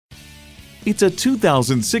It's a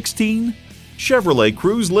 2016 Chevrolet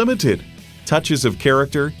Cruze Limited. Touches of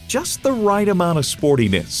character, just the right amount of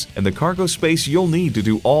sportiness, and the cargo space you'll need to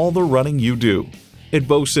do all the running you do. It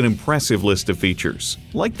boasts an impressive list of features,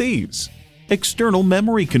 like these: external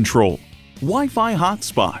memory control, Wi-Fi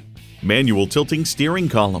hotspot, manual tilting steering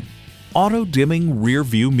column, auto-dimming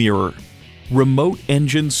rear-view mirror, remote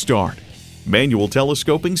engine start, manual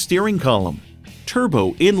telescoping steering column,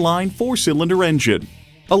 turbo inline 4-cylinder engine,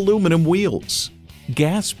 aluminum wheels,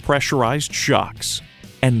 gas pressurized shocks,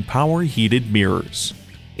 and power heated mirrors.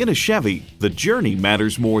 In a Chevy, the journey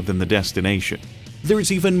matters more than the destination. There's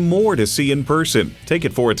even more to see in person. Take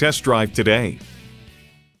it for a test drive today.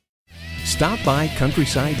 Stop by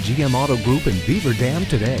Countryside GM Auto Group in Beaver Dam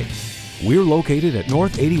today. We're located at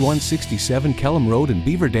North 8167 Kellom Road in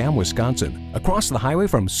Beaver Dam, Wisconsin, across the highway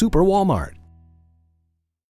from Super Walmart.